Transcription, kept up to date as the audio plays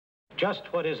Just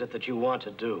what is it that you want to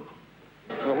do?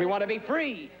 Well, we want to be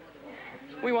free.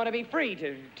 We want to be free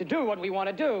to do what we want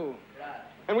to do.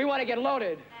 And we want to get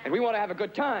loaded. And we want to have a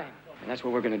good time. And that's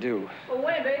what we're going to do. Well,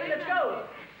 wait, baby, let's go.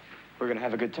 We're going to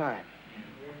have a good time.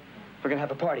 We're going to have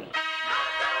a party.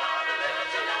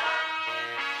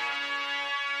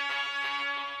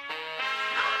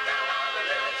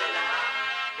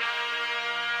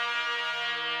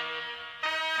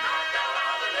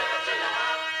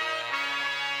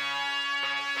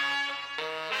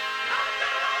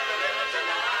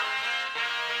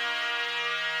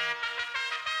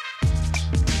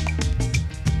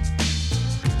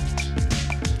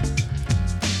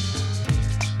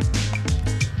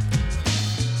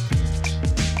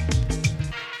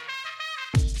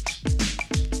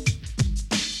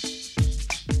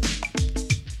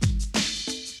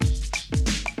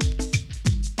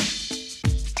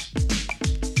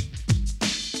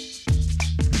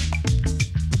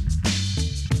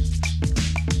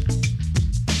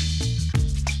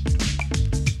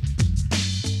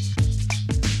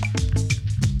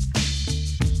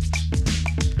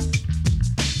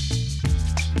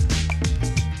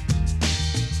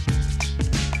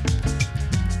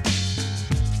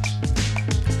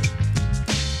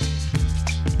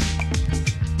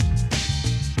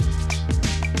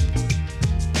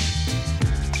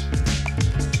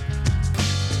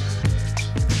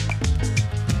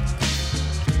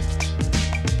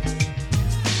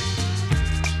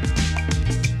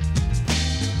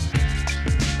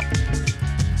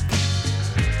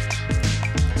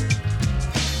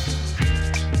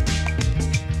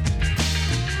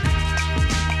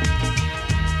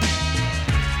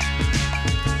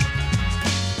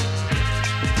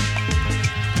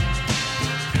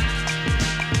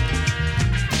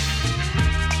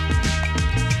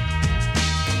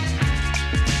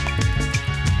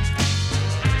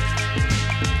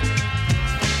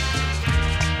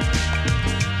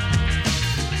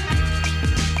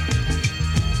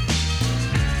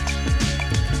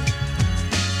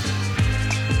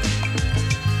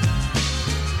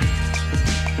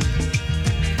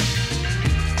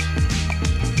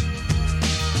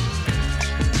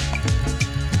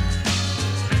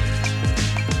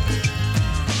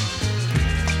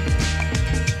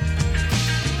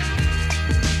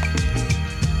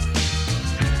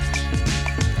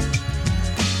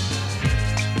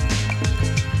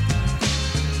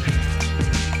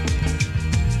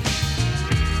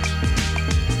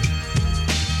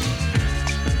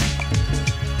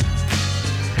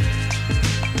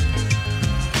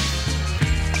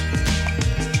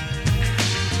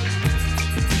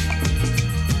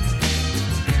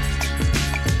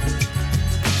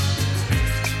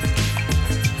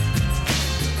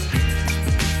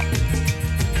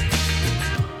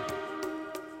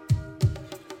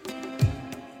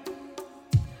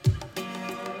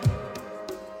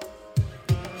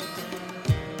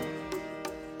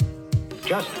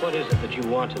 Just what is it that you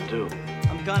want to do?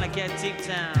 I'm gonna get deep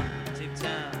down,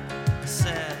 I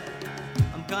said,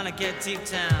 I'm gonna get deep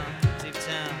down.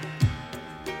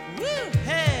 Woo,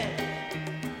 hey!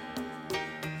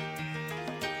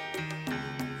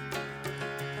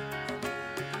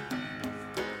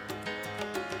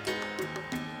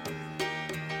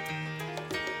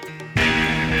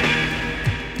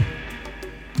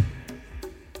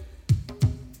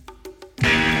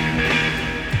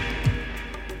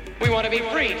 We want to be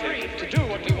free to do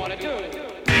what we want to do.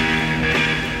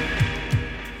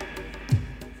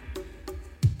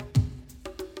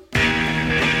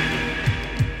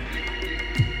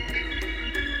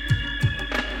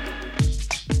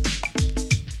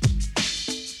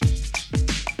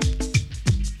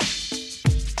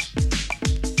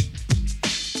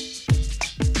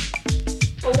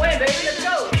 Well, wait, baby, let's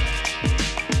go.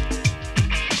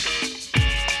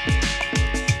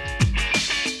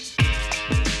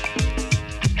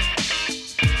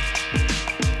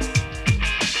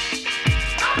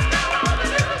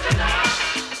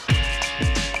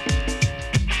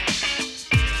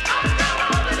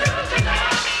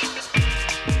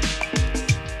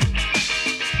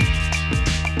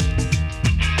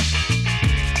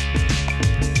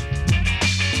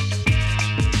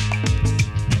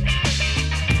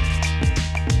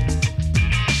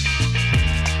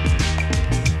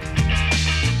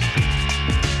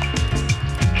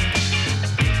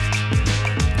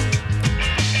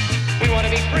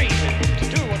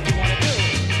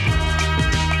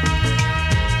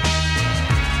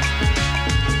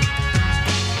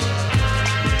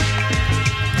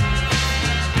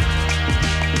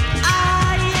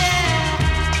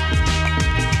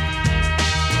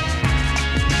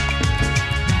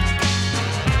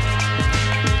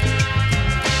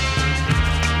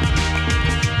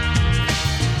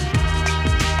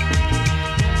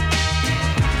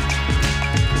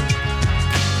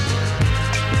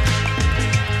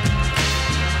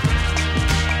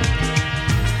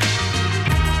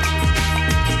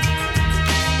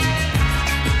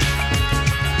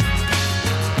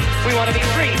 want to be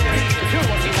free to do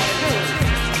what we want to do.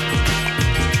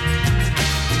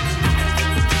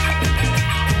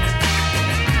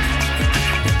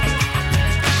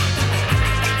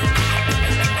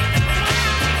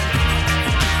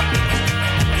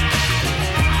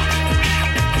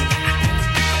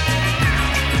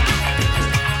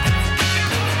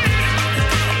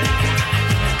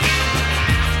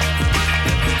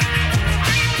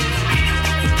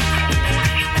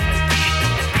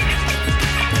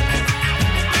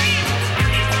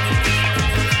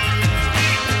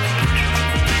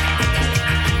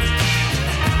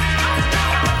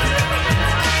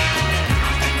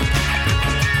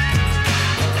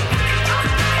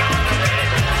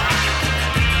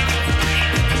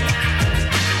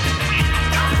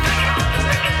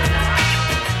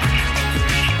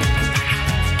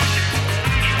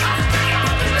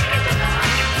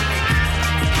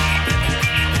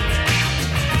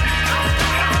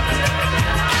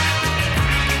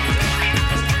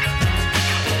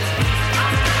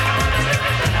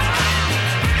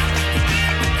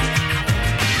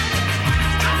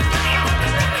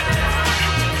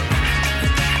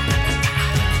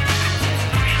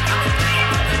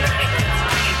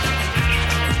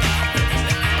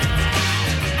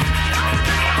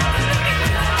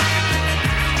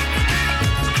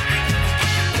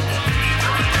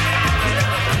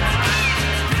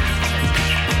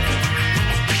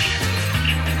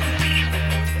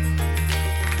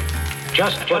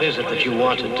 Just what is it that you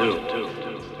want to do?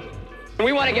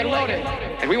 We want to get loaded,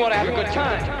 and we want to have a good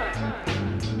time.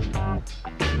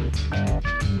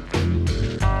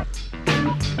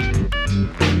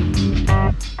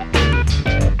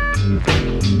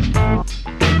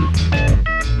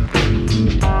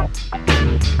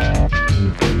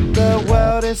 The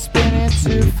world is spinning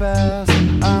too fast.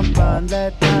 I'm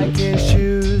bundled like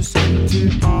shoes to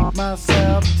keep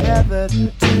myself tethered to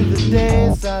the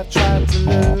days I tried to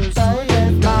lose.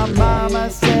 My mama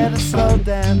said to slow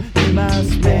down, you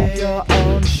must make your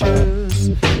own shoes.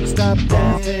 Stop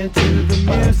dancing to the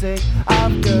music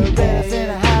of careers in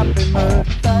a happy mood.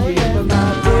 Keep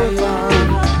my groove on.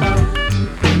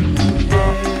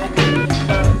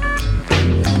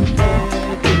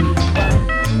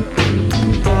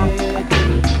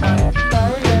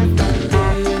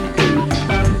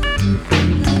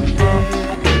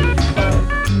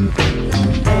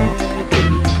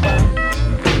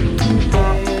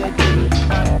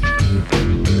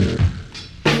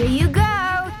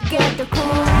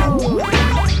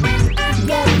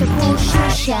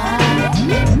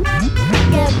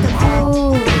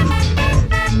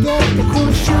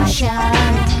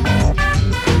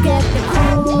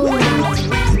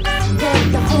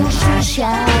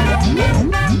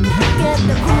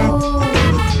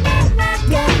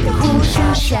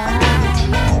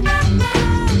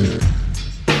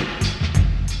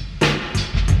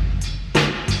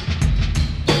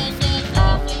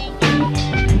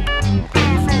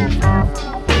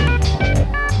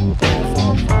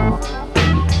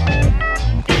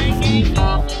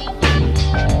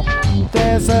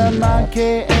 There's a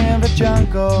monkey in the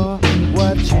jungle,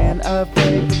 watching a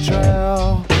paper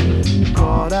trail,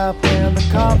 caught up in the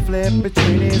conflict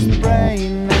between his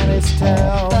brain and his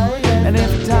tail. And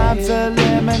if time's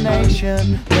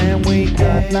elimination, then we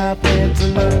got nothing to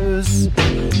lose.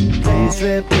 Please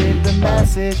repeat the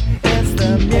message, it's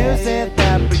the music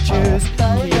that we choose.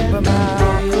 Keep 'em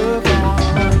out, groove on.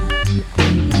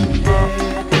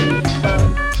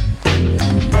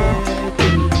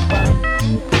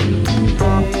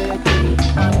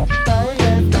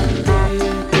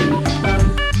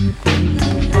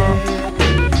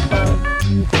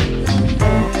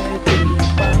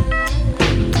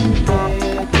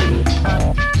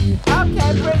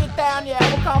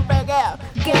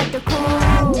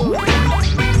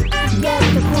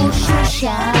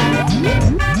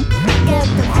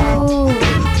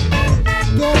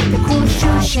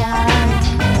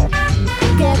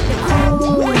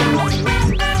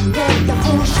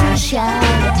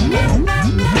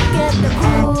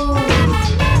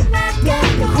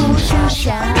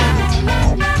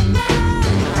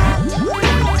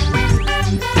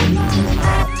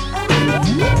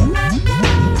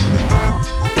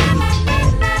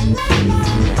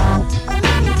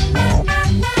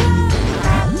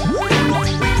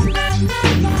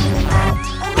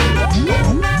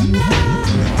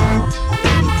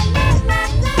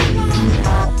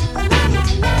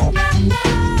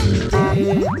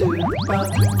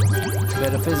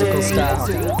 Metaphysical style.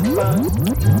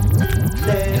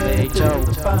 MHO.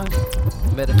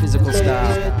 Metaphysical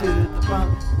style.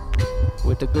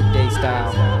 With the good day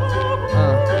style.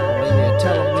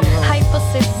 Tell me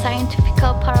Hypothesis, scientific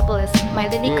parable. wireless, my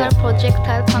lyrical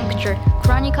projectile puncture,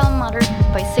 chronicle matter,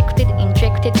 bisected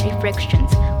injected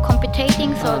reflections,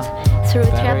 computating thoughts through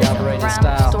threads of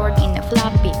RAM stored in a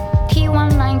floppy.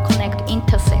 T19 connect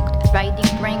intersect,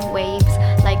 riding brain waves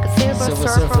like a silver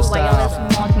surfer wireless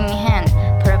mod in hand.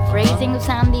 Paraphrasing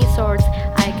sandy swords,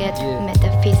 I get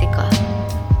metaphysical.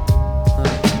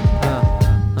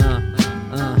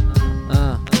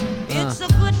 It's a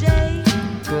good day.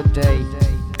 Good day.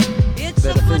 It's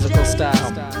a good Metaphysical day.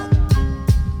 style.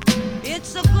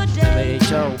 It's a good day.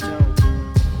 MAHO.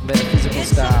 Metaphysical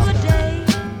It's a style. good day.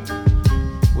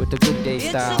 With the good day It's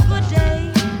style. a good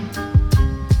day.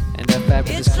 And that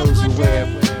fabulous It's a clothes you good wear.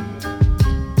 day.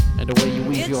 And the way you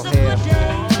weave It's your a hair. good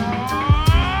day.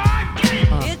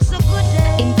 It's a good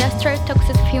day. Industrial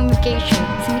toxic fumigation,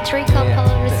 symmetrical Yeah,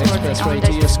 polar the resorts expressway on to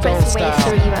the your skull expressway style.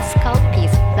 through your scalp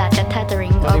piece, that the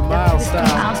tethering of 20 the mile Houston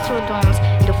style. Astrodomes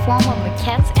in the form of the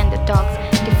cats and the dogs,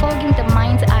 defogging the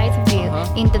mind's eyes view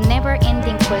in the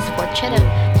never-ending quest for cheddar.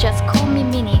 Just call me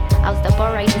Minnie, as the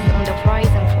bar rises on the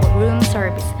horizon for room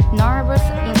service. Nervous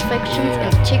inflections Yeah,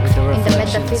 and chicks with the in the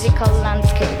reflections. metaphysical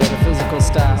landscape. Metaphysical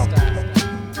style.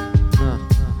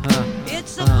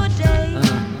 It's a good day.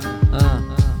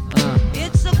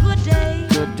 It's a good day.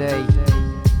 Good day.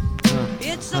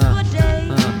 It's a good day.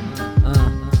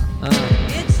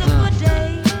 It's a good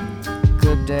day.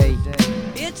 Good day.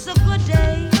 It's a good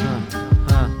day.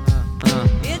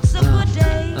 It's a good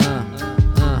day.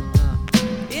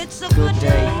 It's a good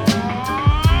day.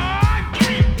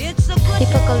 It's a good day.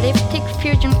 Apocalyptic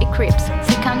fusion eclipse,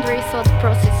 secondary thought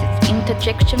processes,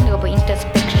 interjection of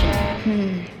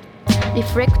introspection.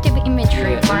 Reflective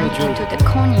imagery Yeah, burned imagery. into the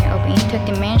corner of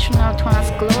interdimensional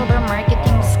trans-global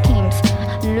marketing schemes.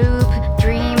 Loop,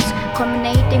 dreams,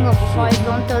 culminating of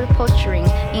horizontal posturing,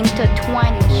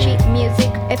 intertwined in sheet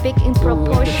music, epic in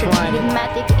proportion, intertwined.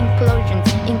 rhythmic implosions,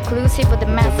 inclusive of the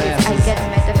masses, I masses. get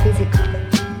metaphysical.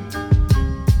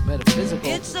 Metaphysical.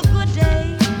 It's a good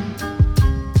day.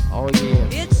 Oh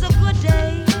yeah. It's a good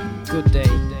day. Good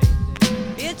day.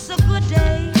 It's a good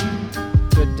day.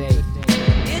 Good day.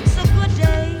 It's a good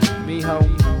day. Miho.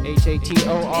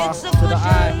 HATOR It's a to the good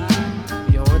I.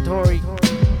 Yo Hattori.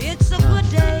 It's a good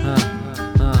day.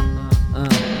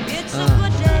 It's a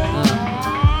good day.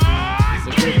 It's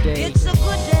a good day. It's a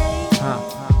good day.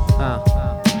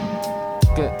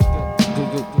 Good.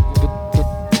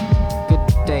 Good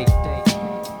day.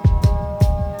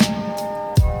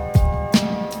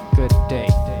 Good day.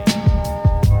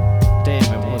 Damn,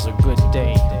 it was a good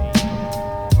day.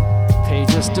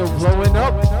 Page is still blowing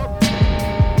up.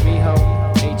 Miho,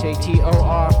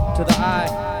 HATOR to the I.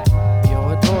 Yo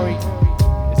Hattori.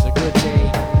 It's a good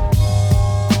day.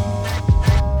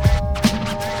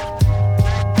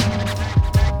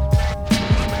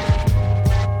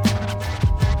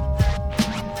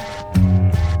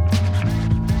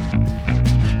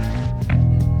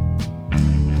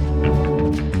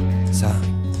 Ça,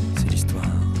 c'est l'histoire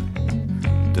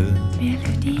de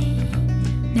Melody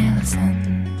Nelson.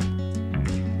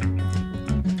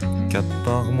 qu'à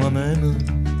part moi-même,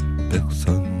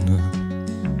 personne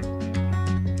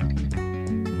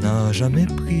n'a jamais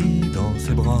pris dans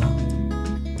ses bras.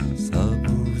 Ça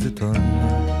vous étonne,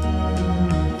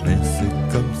 mais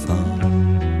c'est comme ça.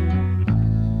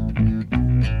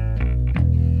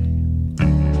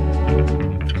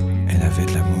 Elle avait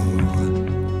de l'amour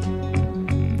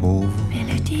pour vous.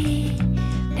 Melody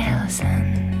Nelson.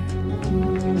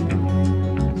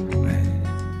 Ouais,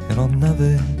 elle en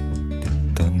avait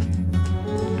des tonnes.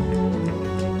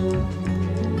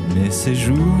 Mais ses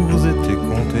jours étaient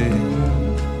comptés,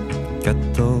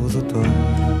 14 automnes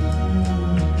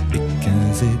et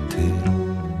 15 étés.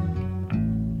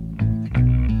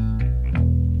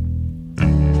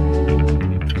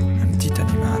 Un petit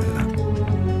animal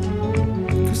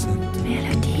que ça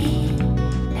Melody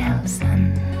Nelson.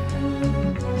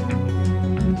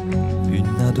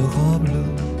 une adorable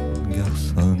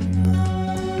garçonne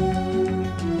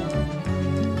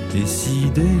et si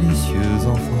délicieux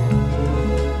enfant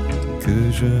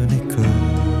que je n'ai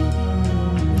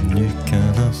connu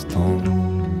qu'un instant.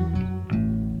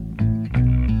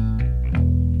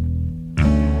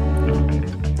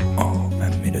 Oh ma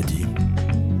mélodie,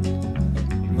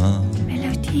 ma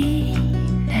Melody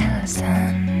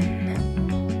Nelson.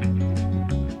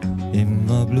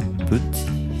 aimable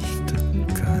petite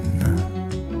conne.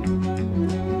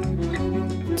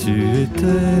 Tu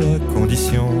étais la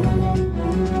condition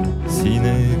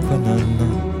sine qua non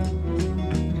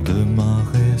de ma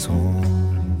raison.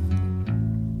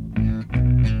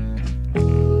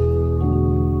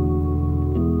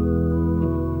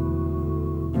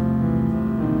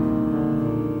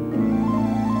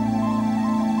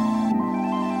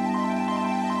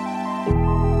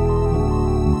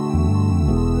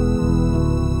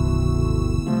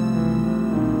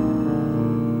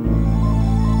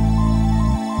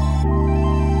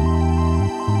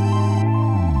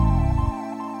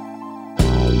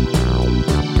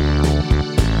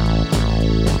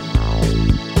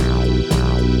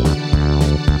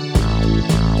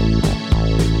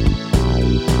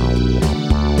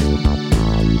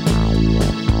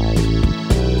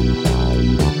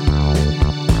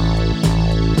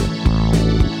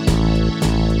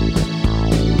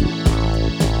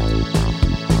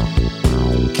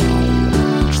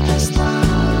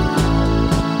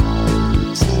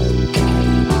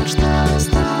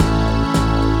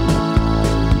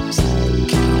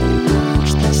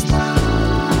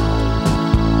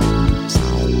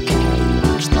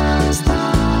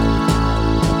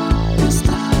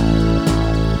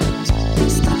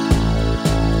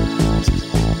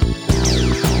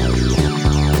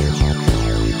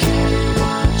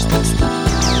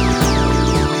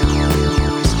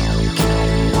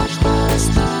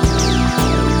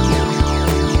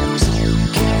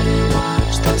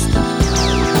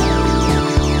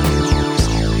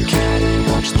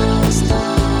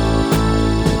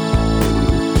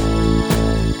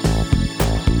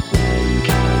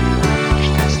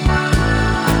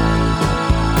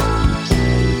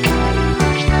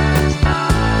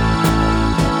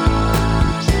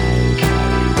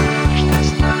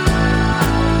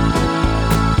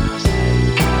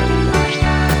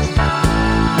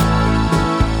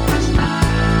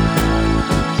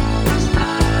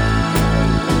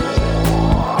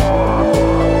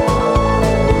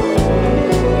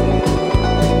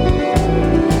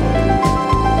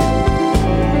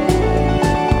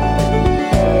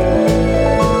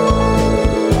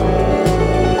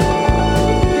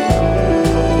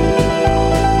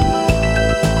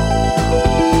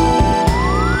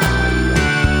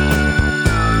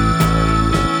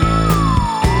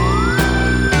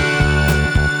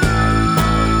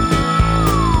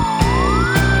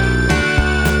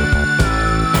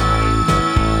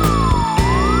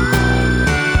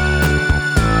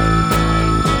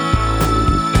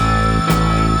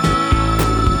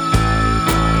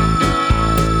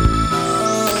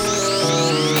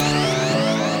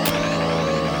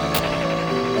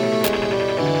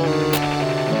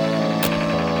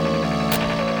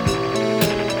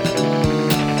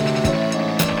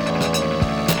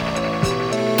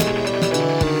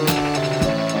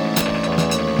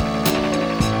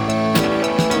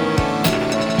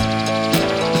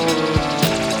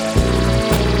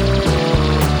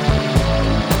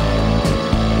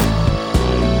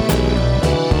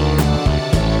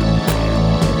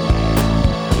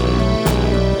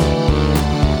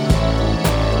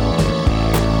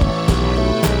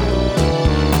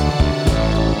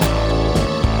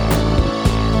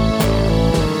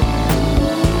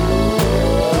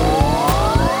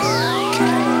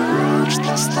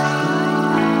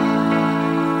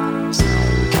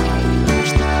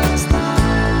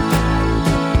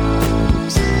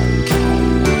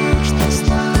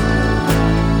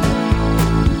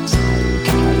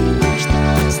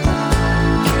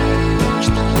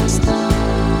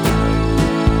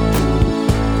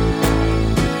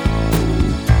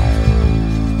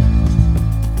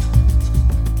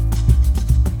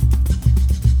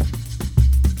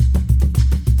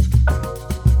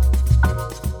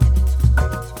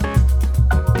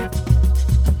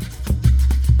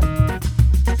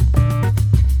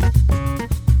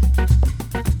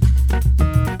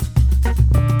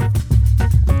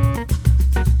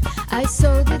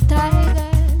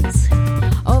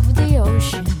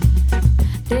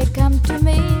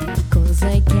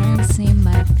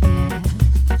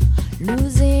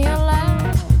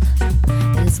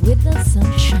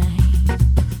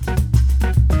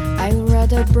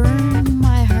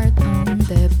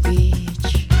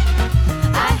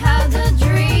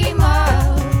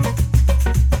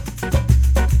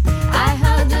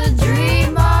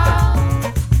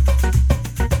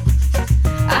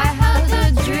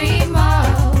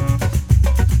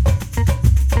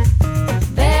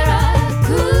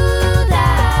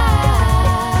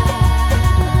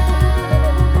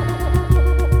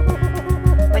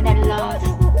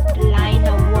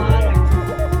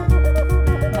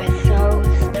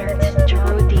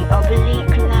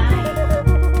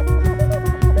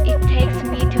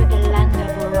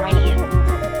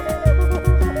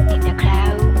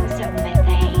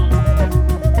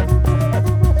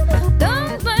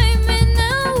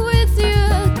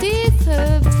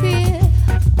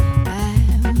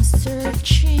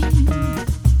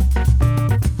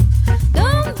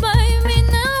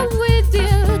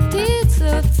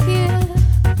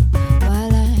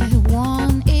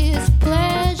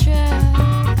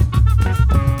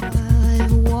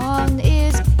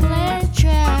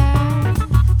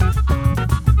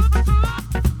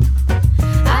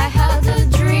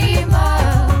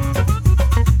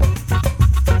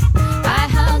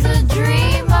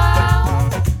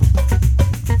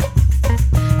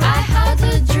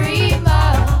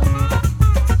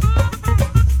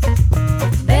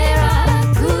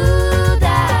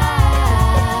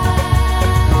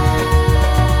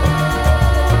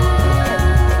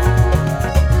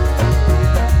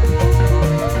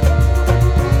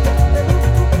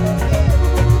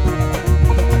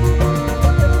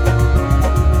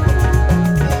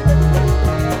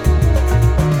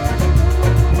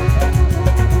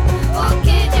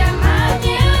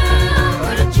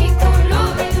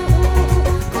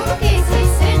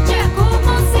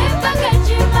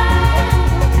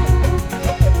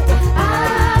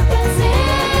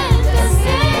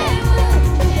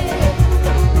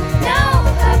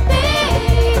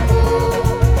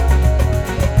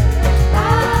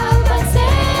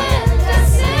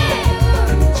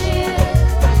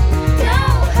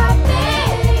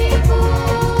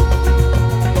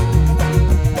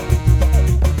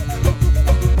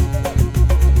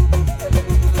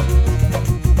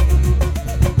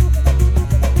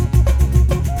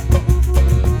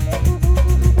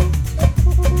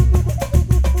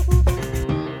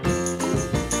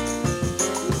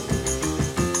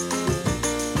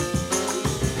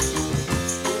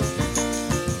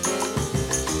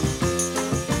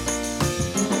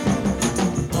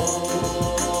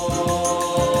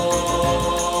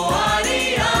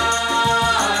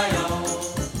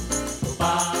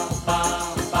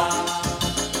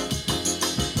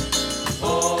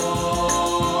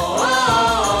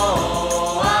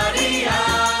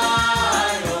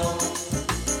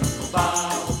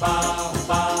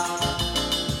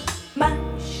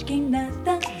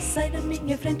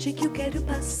 frente que eu quero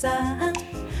passar,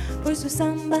 pois o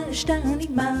samba está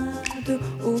animado.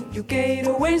 O que eu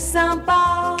quero é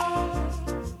samba.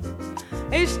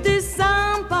 Este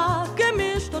samba que é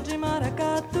misto de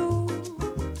maracatu.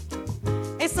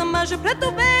 É samba de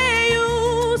preto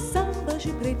veio, samba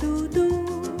de preto do.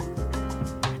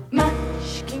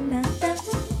 Mas que nada,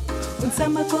 um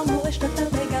samba como este tá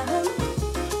legal.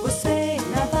 Você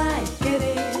não vai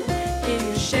querer que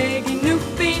eu chegue no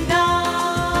final.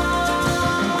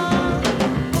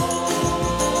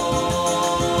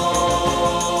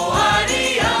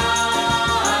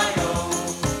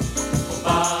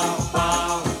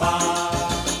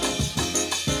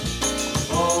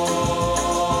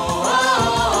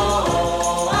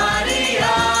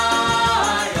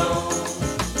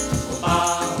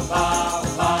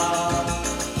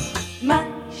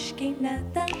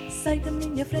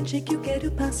 Frente que eu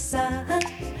quero passar,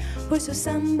 pois o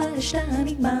samba está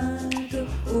animado.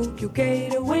 O que eu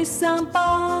quero é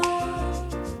samba.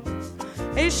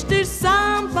 Este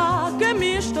samba que é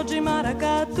misto de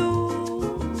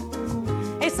maracatu.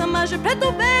 É samba de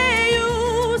preto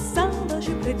veio, samba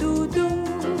de preto do.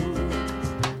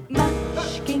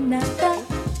 Mas que nada,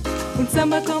 um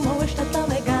samba como este tão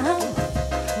legal.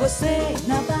 Você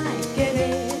não vai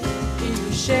querer que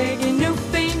eu chegue no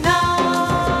final.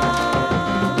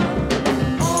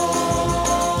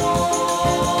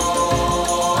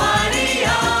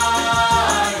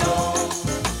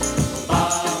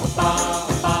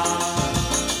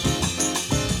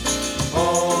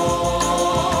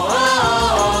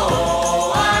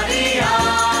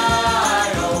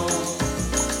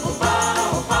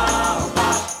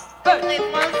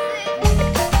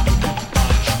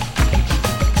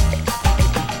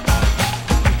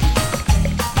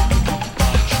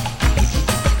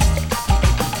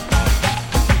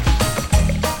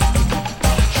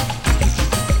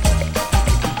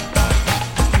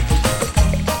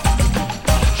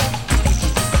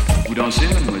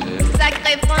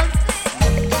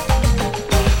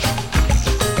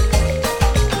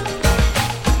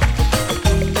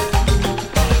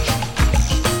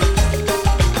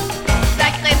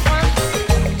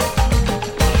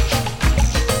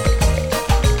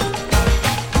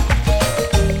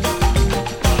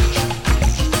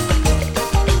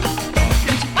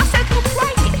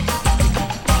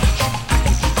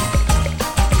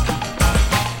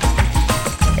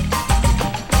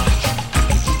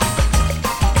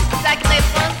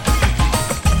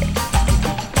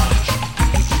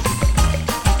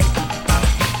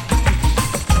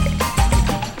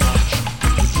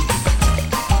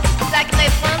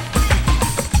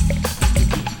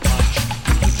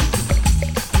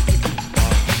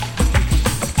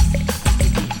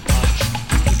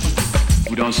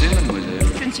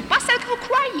 Je ne suis pas celle que vous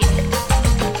croyez.